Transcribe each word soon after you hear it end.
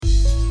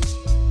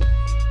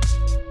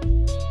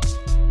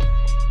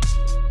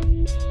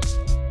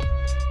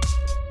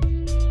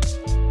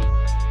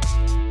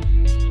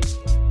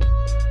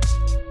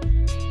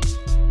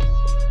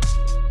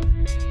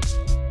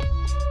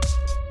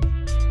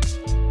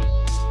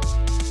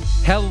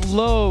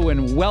Hello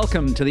and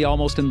welcome to the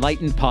Almost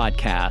Enlightened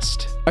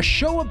podcast, a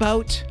show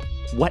about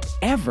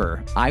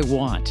whatever I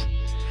want.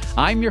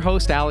 I'm your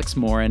host, Alex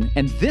Morin,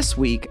 and this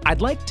week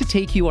I'd like to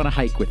take you on a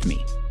hike with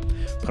me.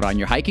 Put on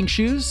your hiking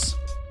shoes,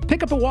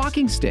 pick up a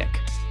walking stick,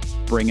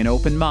 bring an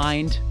open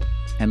mind,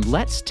 and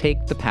let's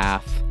take the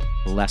path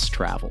less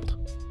traveled.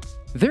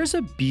 There's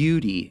a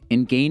beauty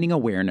in gaining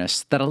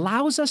awareness that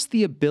allows us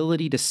the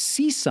ability to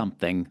see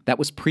something that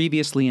was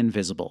previously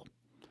invisible.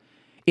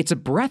 It's a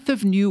breath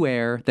of new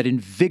air that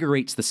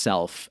invigorates the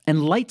self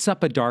and lights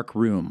up a dark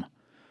room.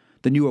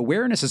 The new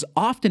awareness is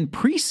often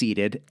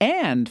preceded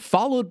and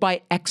followed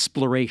by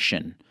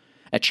exploration,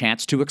 a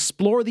chance to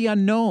explore the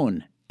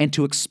unknown and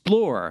to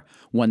explore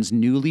one's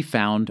newly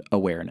found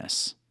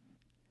awareness.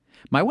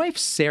 My wife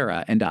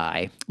Sarah and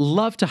I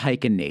love to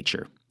hike in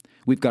nature.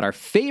 We've got our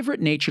favorite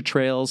nature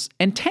trails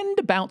and tend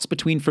to bounce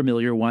between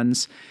familiar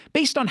ones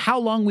based on how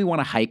long we want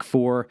to hike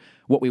for,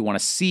 what we want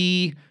to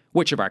see,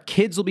 which of our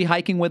kids will be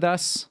hiking with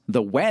us,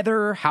 the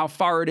weather, how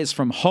far it is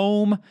from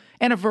home,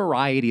 and a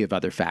variety of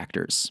other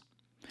factors.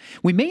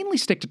 We mainly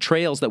stick to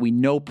trails that we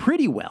know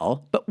pretty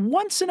well, but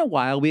once in a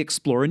while we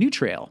explore a new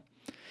trail.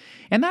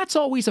 And that's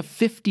always a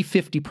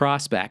 50-50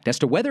 prospect as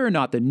to whether or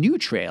not the new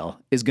trail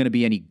is going to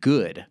be any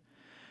good.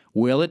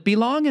 Will it be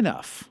long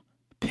enough?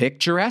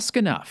 Picturesque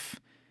enough?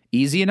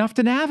 Easy enough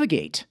to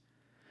navigate?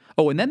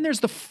 Oh, and then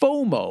there's the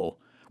FOMO,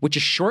 which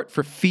is short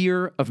for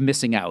fear of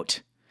missing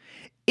out.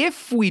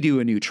 If we do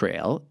a new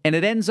trail and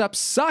it ends up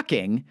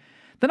sucking,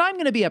 then I'm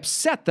going to be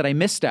upset that I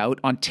missed out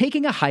on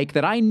taking a hike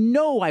that I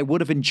know I would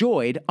have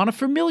enjoyed on a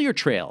familiar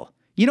trail.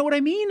 You know what I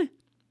mean?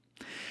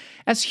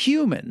 As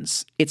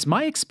humans, it's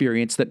my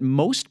experience that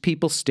most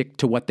people stick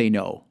to what they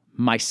know,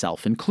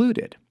 myself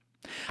included.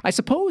 I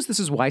suppose this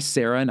is why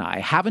Sarah and I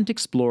haven't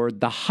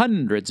explored the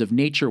hundreds of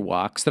nature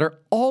walks that are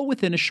all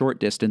within a short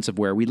distance of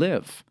where we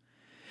live.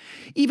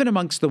 Even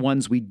amongst the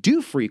ones we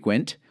do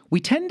frequent, we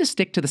tend to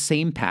stick to the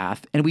same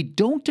path and we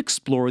don't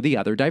explore the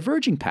other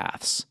diverging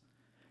paths.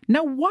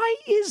 Now, why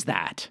is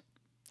that?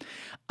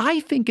 I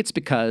think it's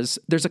because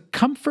there's a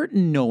comfort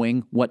in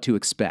knowing what to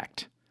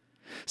expect.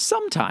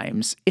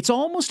 Sometimes it's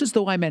almost as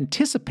though I'm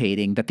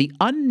anticipating that the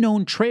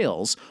unknown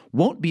trails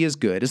won't be as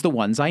good as the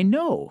ones I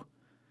know.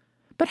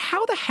 But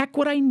how the heck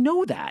would I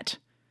know that?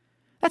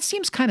 That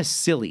seems kind of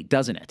silly,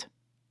 doesn't it?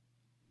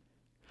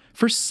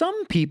 For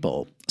some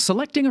people,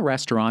 selecting a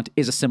restaurant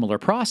is a similar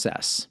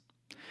process.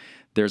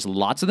 There's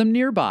lots of them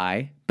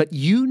nearby, but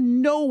you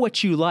know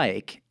what you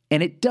like,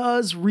 and it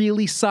does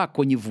really suck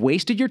when you've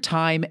wasted your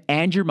time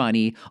and your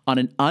money on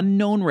an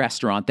unknown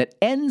restaurant that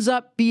ends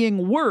up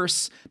being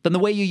worse than the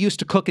way you used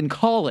to cook in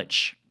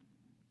college.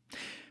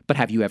 But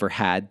have you ever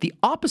had the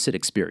opposite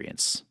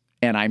experience?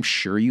 And I'm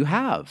sure you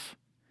have.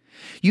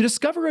 You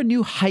discover a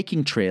new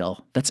hiking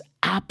trail that's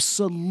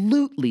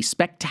absolutely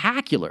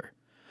spectacular.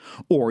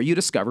 Or you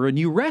discover a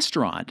new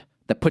restaurant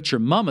that puts your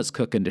mama's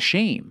cooking to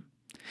shame.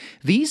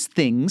 These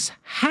things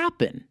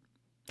happen.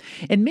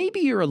 And maybe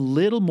you're a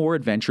little more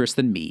adventurous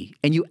than me,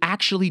 and you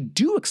actually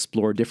do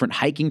explore different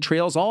hiking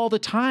trails all the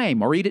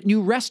time or eat at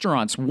new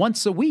restaurants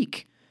once a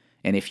week.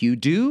 And if you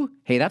do,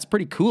 hey, that's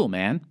pretty cool,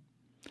 man.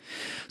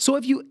 So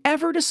have you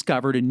ever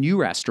discovered a new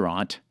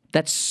restaurant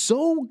that's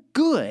so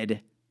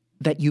good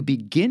that you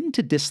begin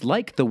to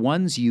dislike the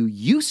ones you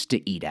used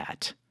to eat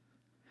at?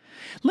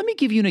 Let me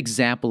give you an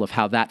example of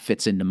how that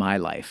fits into my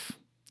life.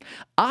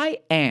 I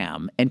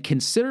am and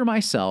consider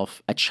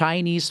myself a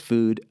Chinese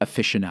food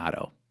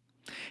aficionado.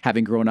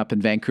 Having grown up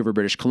in Vancouver,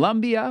 British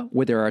Columbia,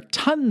 where there are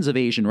tons of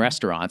Asian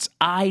restaurants,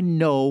 I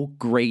know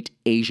great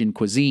Asian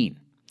cuisine.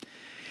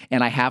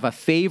 And I have a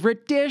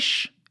favorite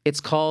dish.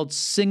 It's called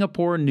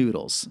Singapore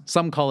noodles.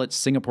 Some call it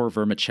Singapore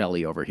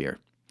vermicelli over here.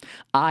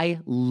 I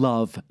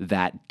love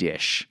that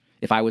dish.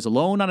 If I was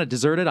alone on a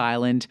deserted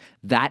island,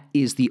 that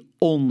is the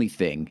only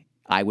thing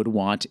I would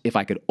want if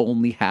I could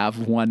only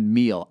have one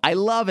meal. I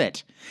love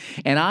it.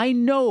 And I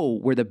know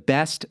where the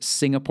best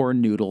Singapore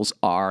noodles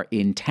are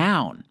in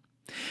town.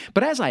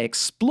 But as I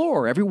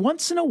explore, every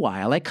once in a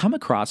while, I come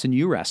across a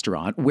new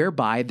restaurant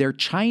whereby their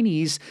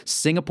Chinese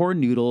Singapore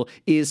noodle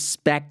is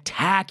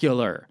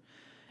spectacular.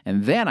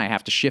 And then I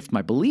have to shift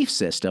my belief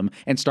system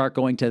and start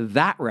going to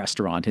that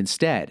restaurant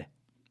instead.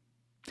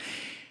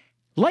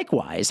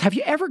 Likewise, have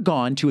you ever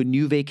gone to a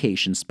new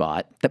vacation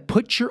spot that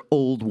put your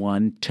old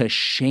one to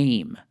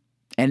shame?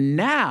 And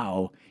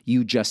now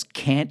you just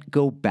can't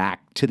go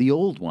back to the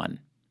old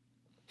one.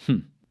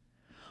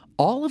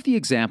 All of the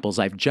examples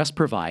I've just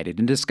provided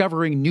in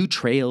discovering new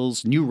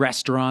trails, new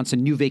restaurants,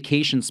 and new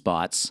vacation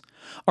spots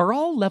are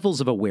all levels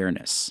of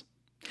awareness.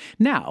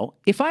 Now,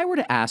 if I were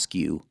to ask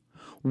you,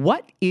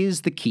 what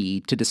is the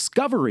key to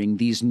discovering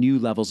these new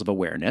levels of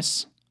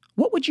awareness,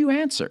 what would you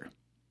answer?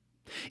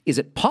 Is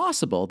it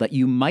possible that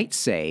you might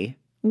say,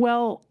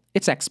 well,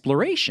 it's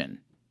exploration?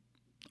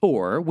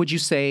 Or would you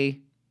say,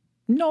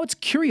 no, it's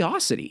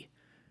curiosity?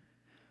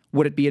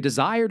 Would it be a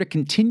desire to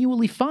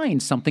continually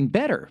find something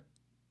better?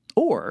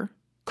 Or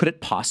could it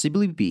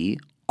possibly be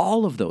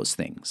all of those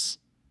things?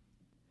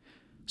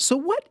 So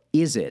what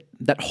is it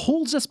that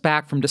holds us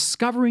back from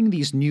discovering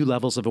these new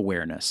levels of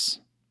awareness?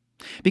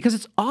 Because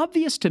it's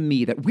obvious to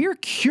me that we're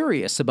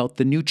curious about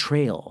the new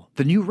trail,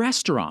 the new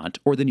restaurant,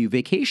 or the new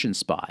vacation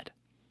spot.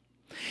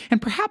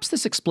 And perhaps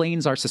this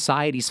explains our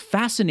society's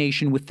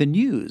fascination with the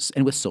news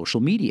and with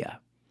social media.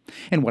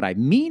 And what I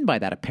mean by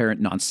that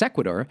apparent non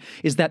sequitur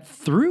is that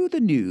through the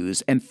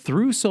news and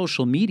through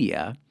social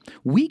media,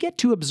 we get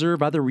to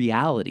observe other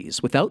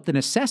realities without the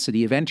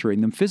necessity of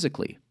entering them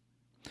physically.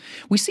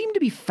 We seem to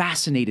be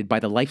fascinated by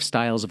the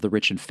lifestyles of the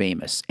rich and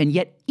famous, and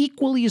yet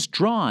equally as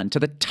drawn to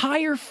the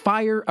tire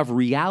fire of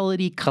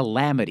reality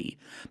calamity,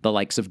 the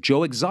likes of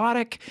Joe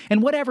Exotic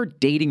and whatever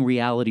dating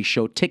reality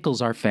show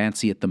tickles our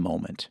fancy at the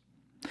moment.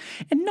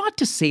 And not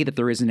to say that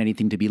there isn't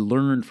anything to be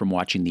learned from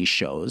watching these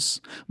shows,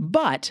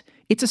 but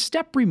it's a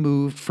step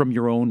removed from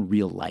your own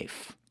real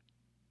life.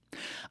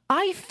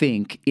 I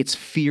think it's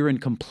fear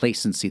and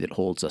complacency that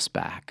holds us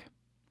back.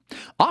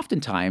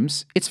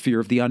 Oftentimes, it's fear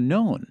of the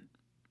unknown.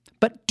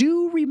 But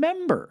do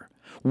remember,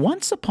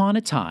 once upon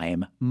a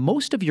time,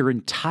 most of your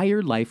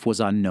entire life was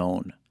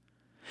unknown.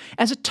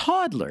 As a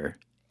toddler,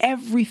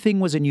 everything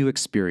was a new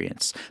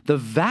experience, the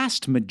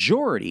vast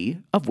majority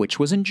of which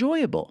was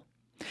enjoyable.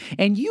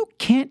 And you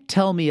can't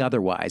tell me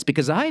otherwise,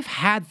 because I've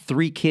had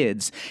 3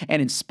 kids,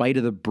 and in spite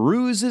of the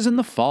bruises and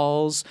the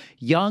falls,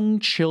 young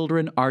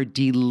children are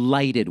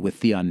delighted with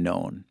the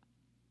unknown.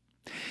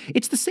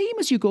 It's the same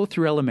as you go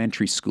through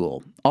elementary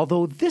school,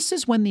 although this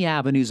is when the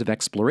avenues of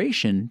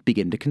exploration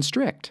begin to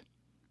constrict.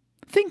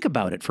 Think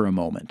about it for a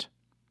moment.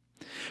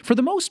 For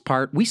the most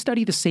part, we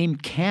study the same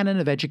canon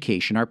of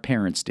education our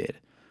parents did,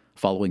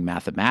 following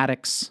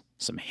mathematics,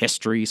 some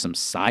history, some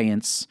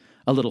science,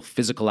 a little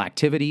physical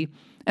activity,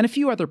 and a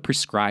few other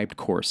prescribed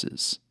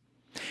courses.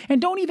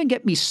 And don't even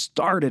get me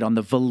started on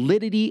the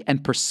validity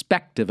and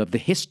perspective of the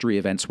history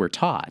events we're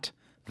taught.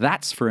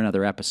 That's for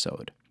another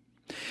episode.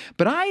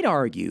 But I'd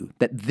argue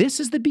that this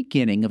is the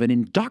beginning of an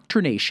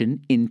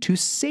indoctrination into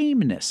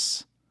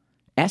sameness.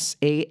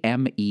 S-A-M-E-N-E-S-S,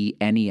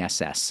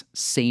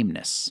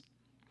 sameness.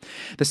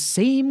 The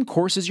same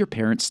courses your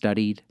parents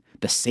studied,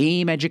 the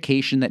same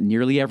education that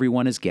nearly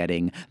everyone is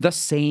getting, the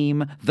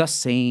same.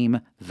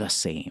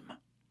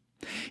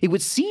 It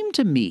would seem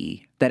to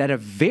me that at a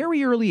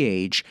very early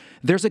age,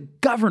 there's a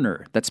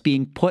governor that's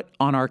being put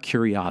on our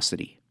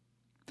curiosity.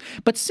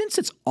 But since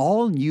it's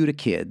all new to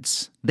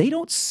kids, they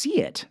don't see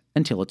it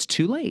until it's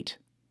too late.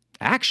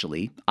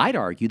 Actually, I'd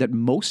argue that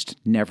most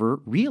never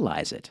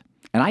realize it,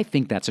 and I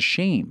think that's a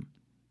shame.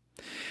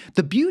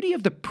 The beauty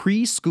of the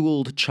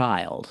preschooled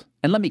child,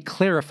 and let me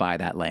clarify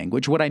that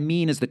language, what I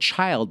mean is the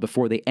child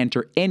before they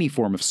enter any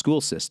form of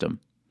school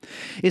system,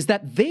 is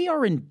that they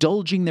are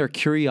indulging their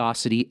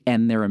curiosity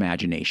and their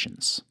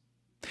imaginations.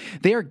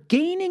 They are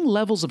gaining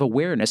levels of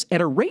awareness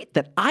at a rate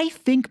that I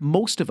think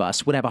most of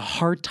us would have a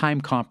hard time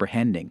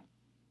comprehending.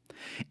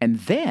 And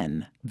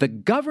then the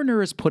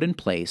governor is put in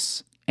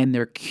place, and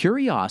their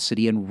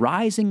curiosity and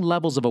rising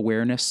levels of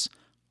awareness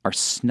are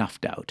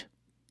snuffed out.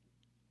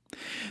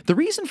 The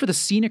reason for the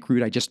scenic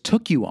route I just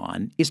took you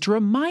on is to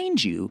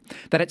remind you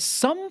that at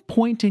some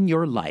point in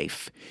your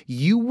life,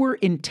 you were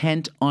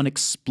intent on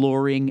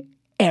exploring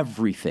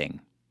everything.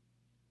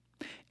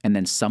 And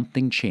then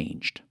something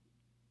changed.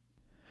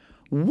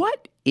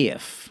 What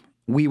if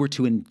we were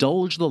to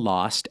indulge the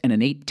lost and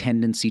innate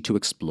tendency to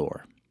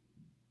explore?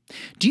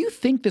 Do you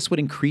think this would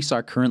increase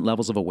our current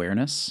levels of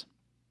awareness?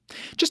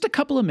 Just a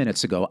couple of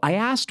minutes ago, I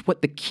asked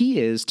what the key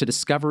is to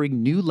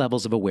discovering new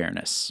levels of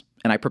awareness,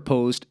 and I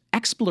proposed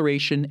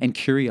exploration and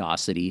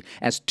curiosity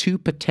as 2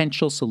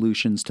 potential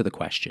solutions to the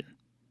question.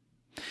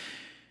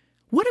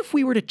 What if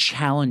we were to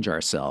challenge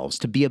ourselves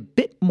to be a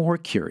bit more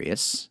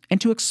curious and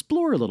to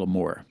explore a little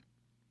more?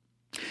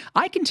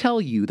 I can tell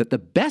you that the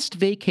best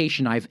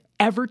vacation I've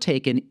ever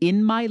taken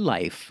in my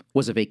life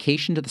was a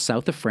vacation to the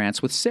south of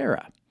France with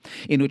Sarah,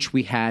 in which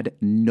we had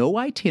no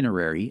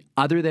itinerary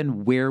other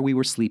than where we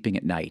were sleeping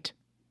at night.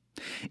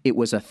 It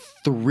was a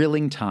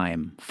thrilling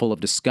time full of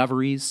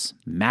discoveries,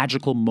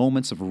 magical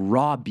moments of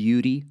raw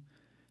beauty,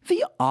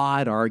 the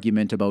odd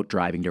argument about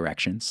driving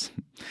directions,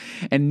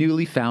 and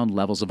newly found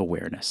levels of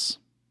awareness.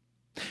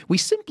 We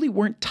simply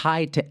weren't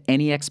tied to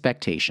any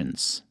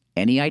expectations,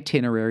 any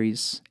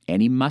itineraries,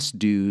 any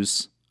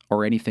must-dos,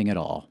 or anything at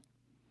all.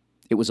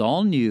 It was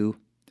all new,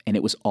 and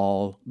it was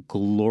all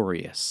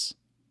glorious.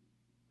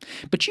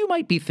 But you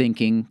might be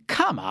thinking,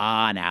 come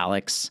on,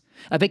 Alex,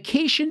 a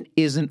vacation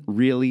isn't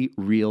really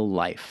real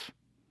life.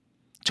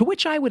 To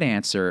which I would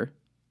answer,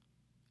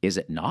 is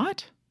it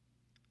not?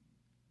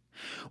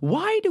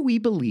 Why do we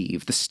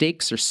believe the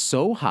stakes are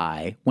so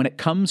high when it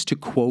comes to,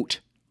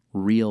 quote,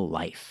 real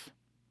life?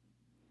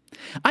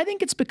 I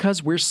think it's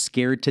because we're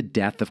scared to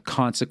death of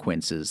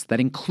consequences that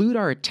include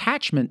our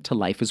attachment to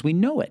life as we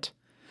know it,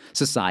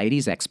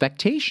 society's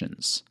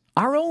expectations,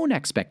 our own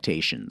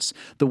expectations,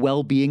 the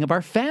well-being of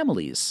our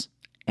families,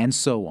 and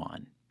so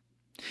on.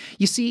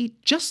 You see,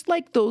 just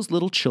like those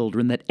little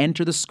children that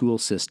enter the school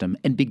system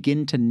and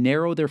begin to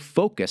narrow their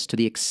focus to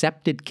the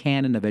accepted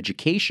canon of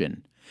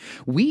education,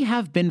 we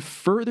have been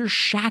further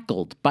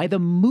shackled by the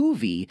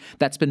movie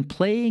that's been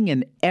playing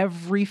in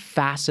every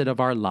facet of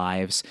our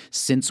lives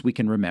since we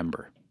can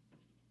remember.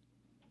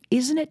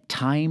 Isn't it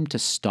time to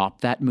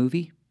stop that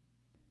movie?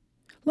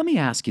 Let me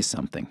ask you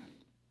something.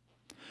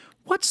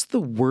 What's the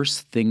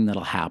worst thing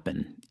that'll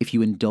happen if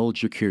you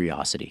indulge your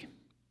curiosity?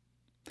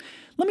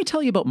 Let me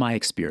tell you about my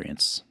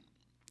experience.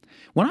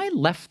 When I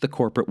left the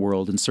corporate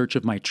world in search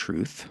of my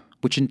truth,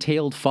 which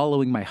entailed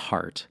following my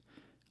heart,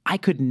 I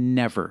could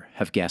never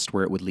have guessed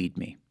where it would lead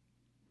me.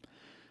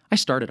 I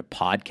started a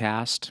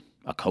podcast,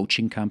 a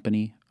coaching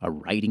company, a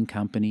writing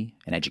company,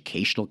 an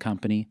educational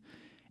company,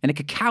 and a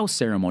cacao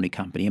ceremony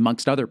company,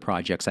 amongst other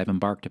projects I've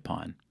embarked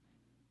upon.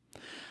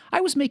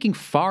 I was making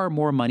far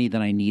more money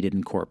than I needed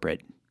in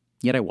corporate,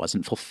 yet I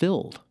wasn't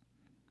fulfilled.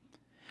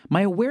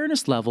 My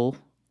awareness level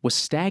was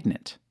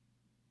stagnant.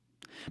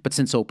 But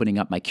since opening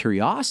up my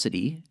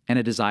curiosity and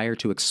a desire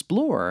to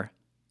explore,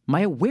 my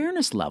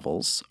awareness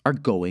levels are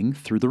going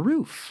through the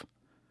roof.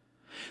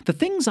 The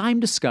things I'm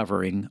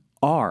discovering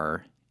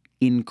are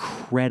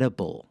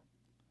incredible.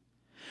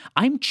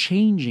 I'm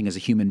changing as a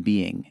human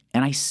being,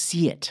 and I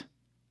see it.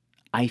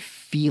 I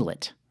feel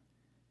it.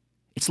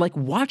 It's like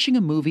watching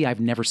a movie I've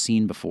never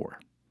seen before.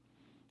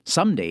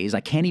 Some days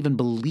I can't even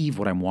believe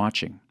what I'm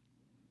watching.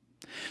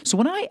 So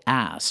when I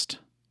asked,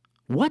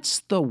 what's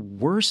the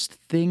worst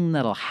thing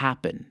that'll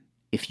happen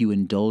if you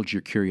indulge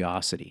your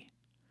curiosity?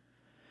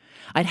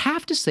 I'd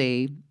have to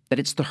say that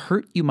it's the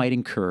hurt you might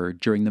incur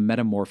during the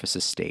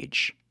metamorphosis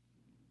stage.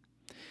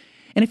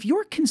 And if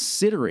you're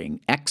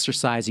considering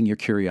exercising your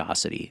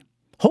curiosity,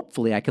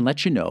 hopefully I can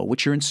let you know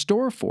what you're in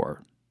store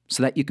for,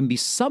 so that you can be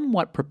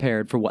somewhat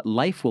prepared for what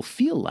life will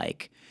feel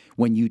like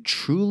when you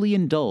truly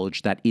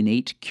indulge that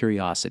innate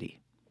curiosity.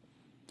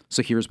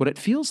 So here's what it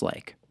feels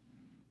like.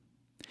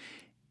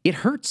 It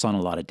hurts on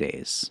a lot of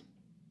days.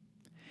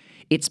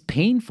 It's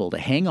painful to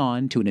hang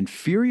on to an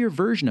inferior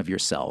version of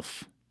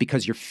yourself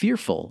because you're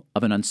fearful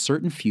of an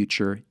uncertain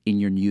future in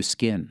your new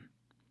skin.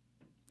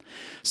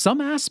 Some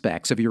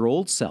aspects of your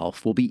old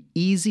self will be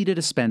easy to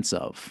dispense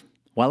of,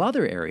 while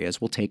other areas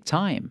will take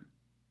time.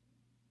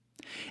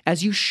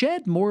 As you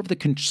shed more of the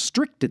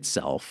constricted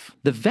self,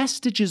 the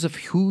vestiges of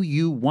who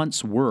you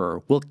once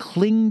were will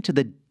cling to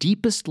the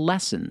deepest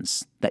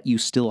lessons that you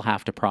still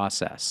have to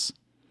process.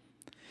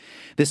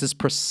 This is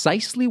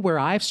precisely where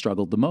I've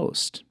struggled the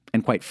most,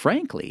 and quite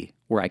frankly,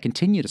 where I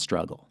continue to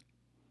struggle.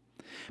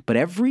 But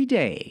every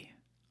day,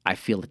 I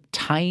feel a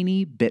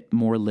tiny bit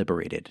more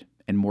liberated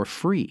and more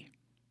free.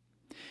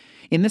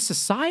 In the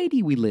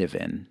society we live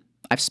in,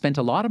 I've spent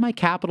a lot of my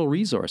capital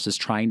resources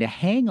trying to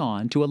hang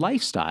on to a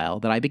lifestyle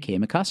that I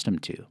became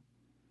accustomed to.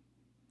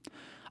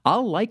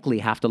 I'll likely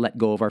have to let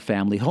go of our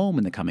family home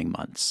in the coming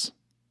months,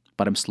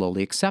 but I'm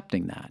slowly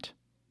accepting that.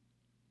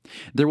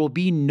 There will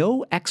be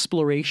no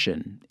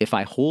exploration if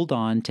I hold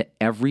on to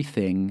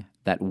everything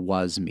that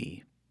was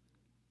me.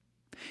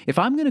 If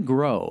I'm going to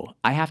grow,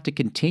 I have to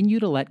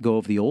continue to let go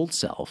of the old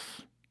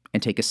self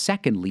and take a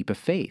second leap of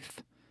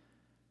faith.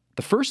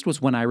 The first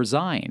was when I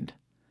resigned,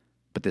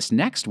 but this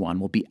next one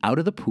will be out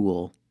of the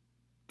pool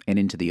and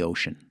into the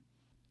ocean.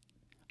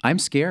 I'm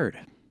scared,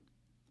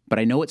 but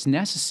I know it's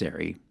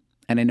necessary,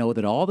 and I know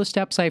that all the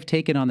steps I've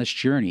taken on this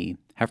journey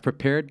have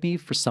prepared me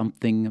for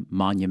something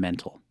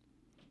monumental.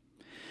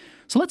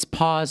 So let's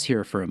pause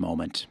here for a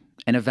moment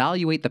and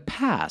evaluate the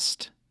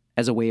past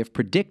as a way of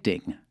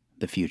predicting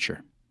the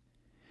future.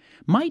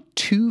 My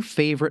two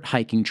favorite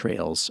hiking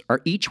trails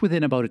are each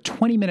within about a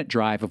 20-minute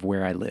drive of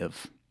where I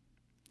live.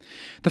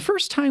 The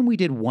first time we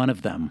did one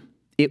of them,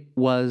 it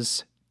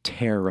was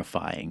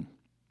terrifying.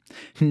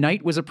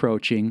 Night was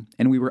approaching,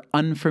 and we were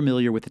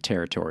unfamiliar with the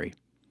territory.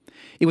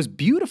 It was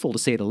beautiful to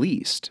say the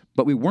least,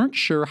 but we weren't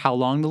sure how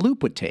long the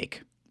loop would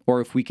take, or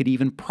if we could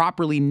even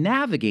properly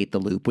navigate the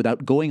loop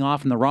without going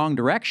off in the wrong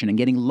direction and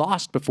getting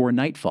lost before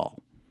nightfall.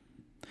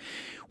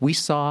 We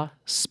saw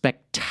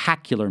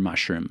spectacular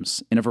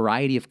mushrooms in a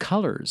variety of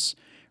colors,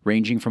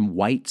 ranging from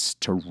whites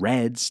to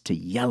reds to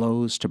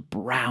yellows to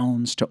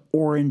browns to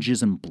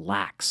oranges and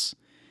blacks.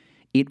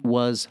 It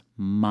was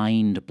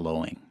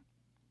mind-blowing.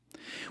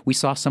 We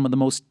saw some of the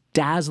most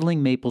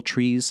dazzling maple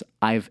trees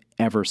I've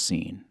ever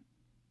seen.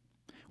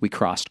 We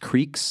crossed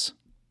creeks,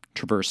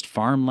 traversed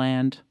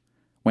farmland,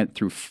 went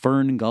through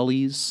fern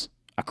gullies,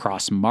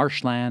 across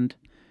marshland,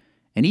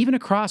 and even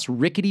across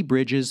rickety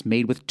bridges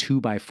made with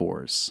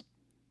 2x4s.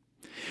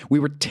 We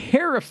were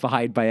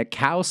terrified by a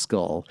cow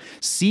skull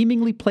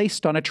seemingly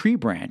placed on a tree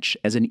branch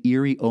as an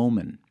eerie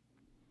omen.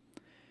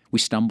 We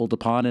stumbled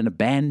upon an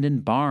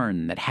abandoned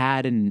barn that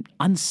had an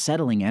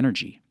unsettling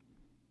energy.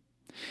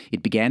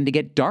 It began to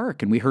get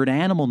dark, and we heard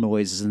animal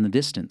noises in the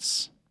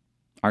distance.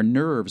 Our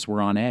nerves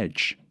were on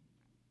edge.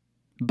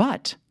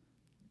 But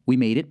we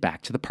made it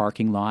back to the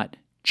parking lot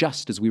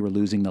just as we were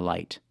losing the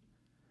light.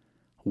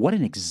 What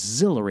an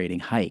exhilarating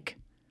hike.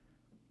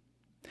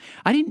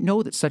 I didn't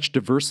know that such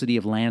diversity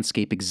of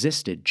landscape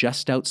existed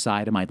just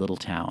outside of my little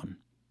town.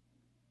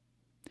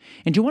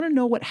 And do you want to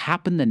know what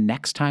happened the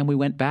next time we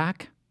went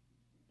back?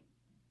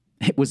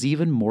 It was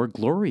even more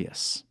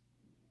glorious.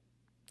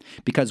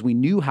 Because we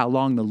knew how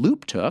long the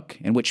loop took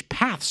and which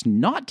paths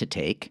not to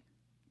take,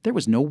 there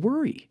was no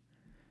worry.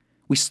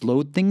 We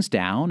slowed things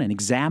down and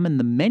examined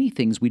the many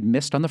things we'd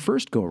missed on the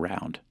first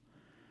go-round.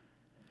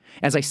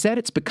 As I said,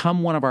 it's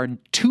become one of our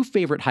 2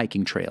 favorite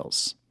hiking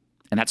trails.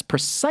 And that's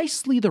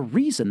precisely the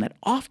reason that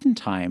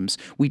oftentimes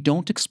we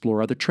don't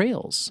explore other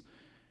trails,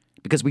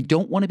 because we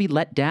don't want to be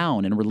let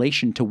down in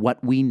relation to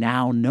what we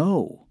now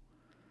know.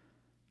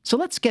 So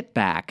let's get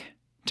back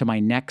to my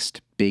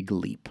next big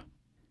leap.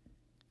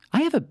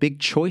 I have a big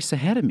choice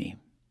ahead of me.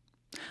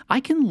 I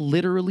can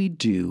literally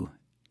do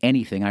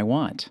anything I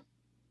want.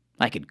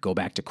 I could go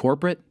back to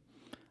corporate,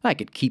 I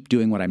could keep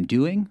doing what I'm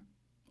doing,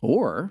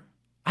 or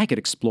I could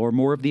explore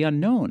more of the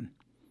unknown.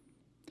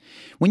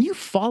 When you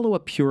follow a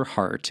pure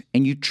heart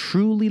and you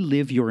truly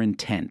live your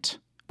intent,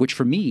 which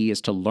for me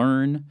is to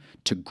learn,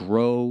 to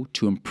grow,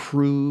 to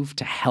improve,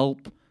 to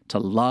help, to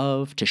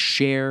love, to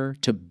share,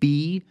 to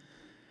be,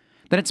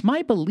 then it's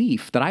my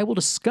belief that I will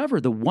discover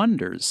the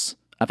wonders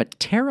of a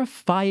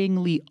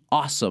terrifyingly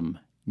awesome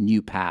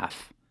new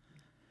path.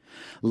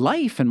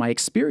 Life and my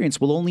experience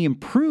will only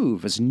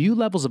improve as new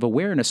levels of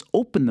awareness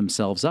open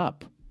themselves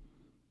up.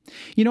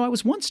 You know, I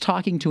was once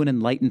talking to an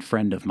enlightened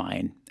friend of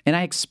mine, and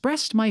I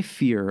expressed my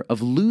fear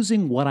of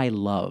losing what I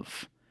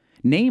love,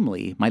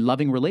 namely my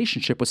loving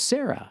relationship with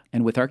Sarah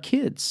and with our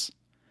kids.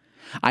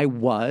 I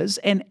was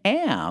and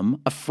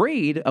am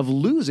afraid of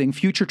losing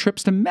future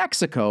trips to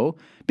Mexico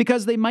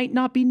because they might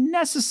not be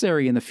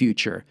necessary in the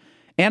future,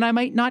 and I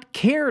might not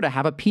care to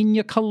have a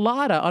piña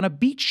colada on a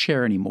beach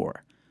chair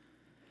anymore.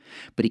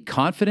 But he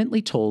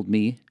confidently told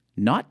me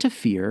not to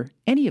fear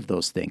any of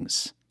those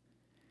things.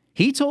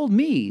 He told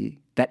me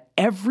that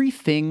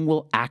everything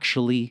will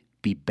actually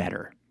be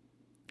better.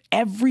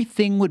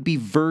 Everything would be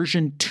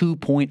version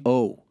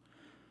 2.0.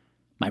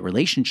 My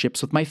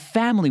relationships with my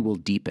family will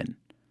deepen.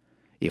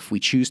 If we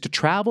choose to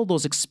travel,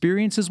 those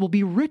experiences will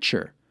be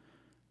richer.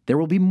 There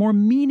will be more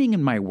meaning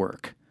in my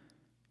work.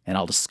 And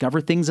I'll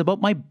discover things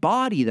about my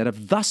body that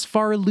have thus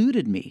far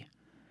eluded me.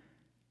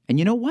 And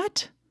you know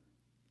what?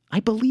 I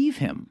believe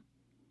him.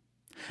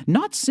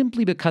 Not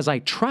simply because I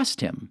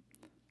trust him,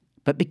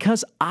 but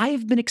because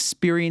I've been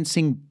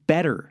experiencing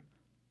better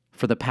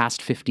for the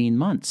past 15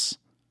 months.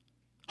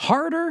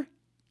 Harder?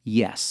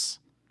 Yes.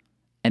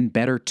 And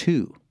better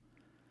too.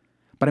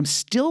 But I'm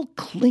still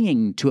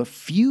clinging to a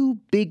few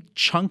big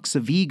chunks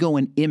of ego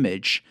and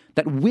image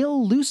that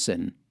will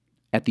loosen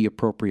at the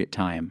appropriate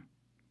time.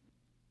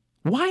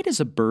 Why does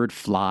a bird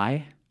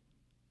fly?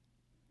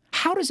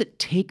 How does it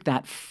take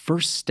that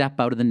first step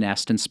out of the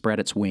nest and spread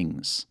its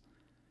wings?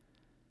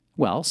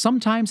 Well,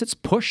 sometimes it's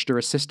pushed or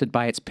assisted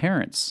by its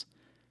parents,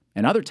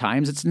 and other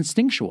times it's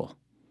instinctual.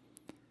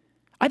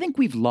 I think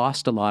we've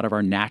lost a lot of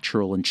our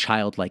natural and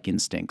childlike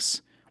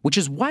instincts, which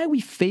is why we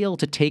fail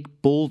to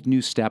take bold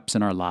new steps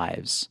in our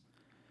lives.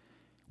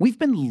 We've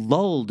been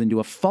lulled into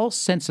a false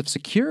sense of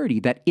security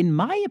that, in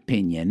my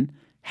opinion,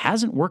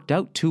 hasn't worked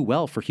out too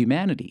well for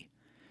humanity.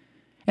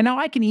 And now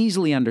I can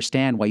easily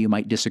understand why you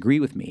might disagree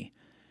with me,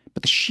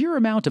 but the sheer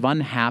amount of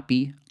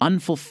unhappy,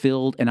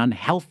 unfulfilled, and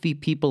unhealthy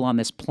people on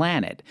this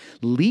planet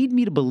lead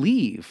me to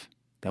believe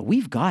that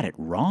we've got it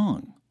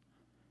wrong.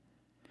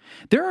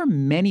 There are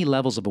many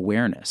levels of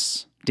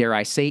awareness, dare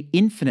I say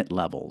infinite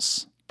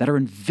levels, that are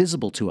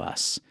invisible to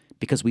us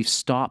because we've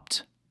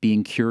stopped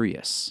being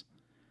curious.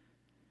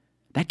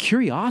 That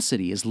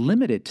curiosity is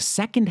limited to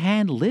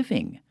secondhand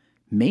living,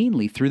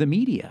 mainly through the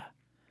media.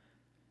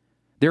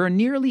 There are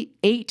nearly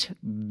 8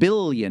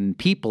 billion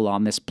people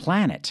on this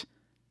planet.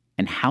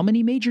 And how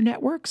many major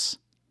networks?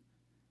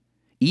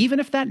 Even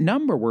if that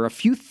number were a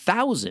few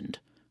thousand,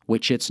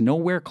 which it's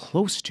nowhere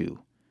close to,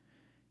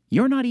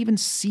 you're not even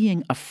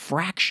seeing a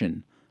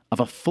fraction of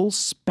a full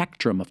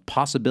spectrum of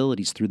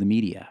possibilities through the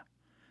media.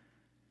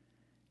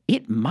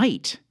 It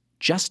might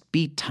just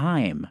be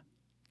time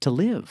to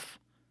live.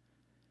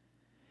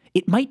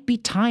 It might be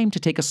time to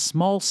take a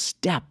small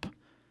step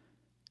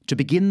to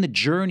begin the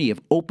journey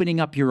of opening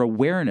up your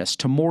awareness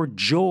to more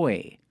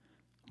joy,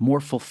 more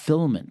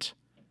fulfillment,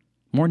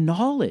 more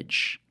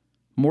knowledge,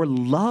 more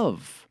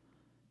love,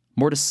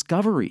 more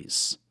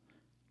discoveries,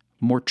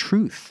 more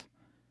truth.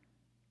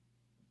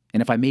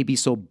 And if I may be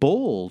so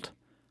bold,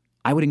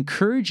 I would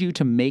encourage you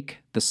to make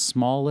the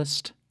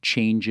smallest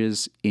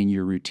changes in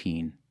your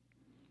routine.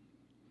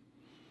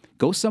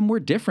 Go somewhere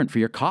different for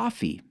your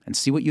coffee and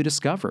see what you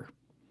discover.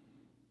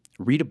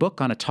 Read a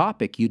book on a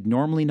topic you'd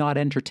normally not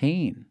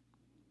entertain.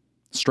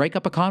 Strike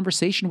up a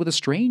conversation with a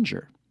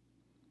stranger.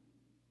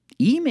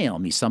 Email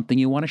me something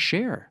you want to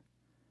share.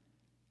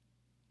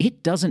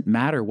 It doesn't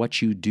matter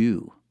what you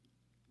do,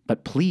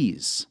 but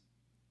please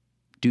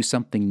do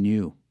something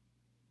new.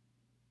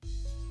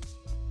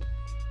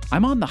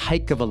 I'm on the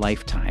hike of a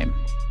lifetime,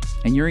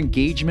 and your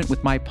engagement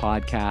with my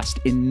podcast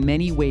in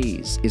many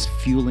ways is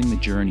fueling the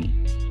journey.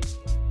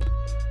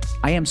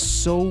 I am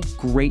so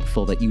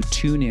grateful that you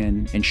tune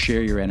in and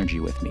share your energy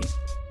with me.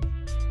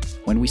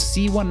 When we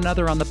see one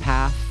another on the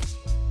path,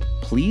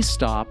 please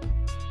stop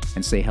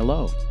and say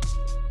hello.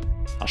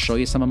 I'll show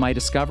you some of my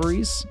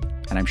discoveries,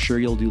 and I'm sure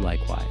you'll do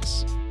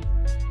likewise.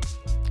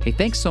 Hey,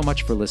 thanks so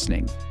much for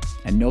listening,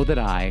 and know that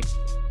I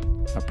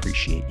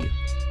appreciate you.